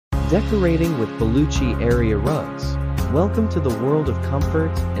Decorating with Baluchi area rugs. Welcome to the world of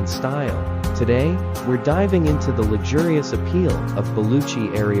comfort and style. Today, we're diving into the luxurious appeal of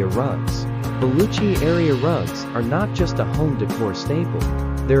Baluchi area rugs. Baluchi area rugs are not just a home decor staple.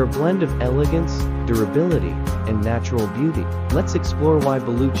 They're a blend of elegance, durability, and natural beauty. Let's explore why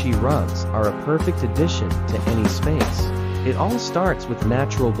Baluchi rugs are a perfect addition to any space. It all starts with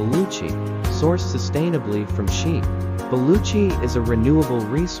natural Baluchi, sourced sustainably from sheep. Baluchi is a renewable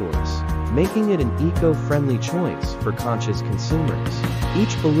resource, making it an eco-friendly choice for conscious consumers.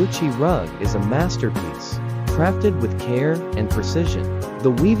 Each Baluchi rug is a masterpiece, crafted with care and precision.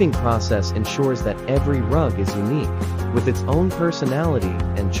 The weaving process ensures that every rug is unique, with its own personality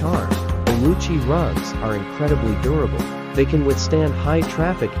and charm. Baluchi rugs are incredibly durable. They can withstand high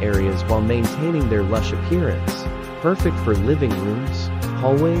traffic areas while maintaining their lush appearance, perfect for living rooms,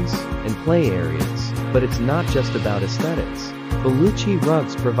 hallways, and play areas. But it's not just about aesthetics. Baluchi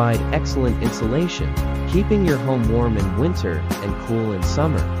rugs provide excellent insulation, keeping your home warm in winter and cool in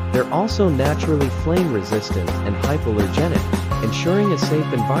summer. They're also naturally flame-resistant and hypoallergenic, ensuring a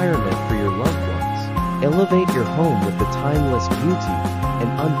safe environment for your loved ones. Elevate your home with the timeless beauty and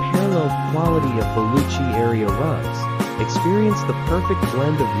unparalleled quality of Baluchi area rugs. Experience the perfect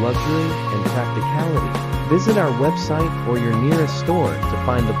blend of luxury and practicality. Visit our website or your nearest store to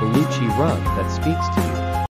find the Baluchi rug that speaks to you.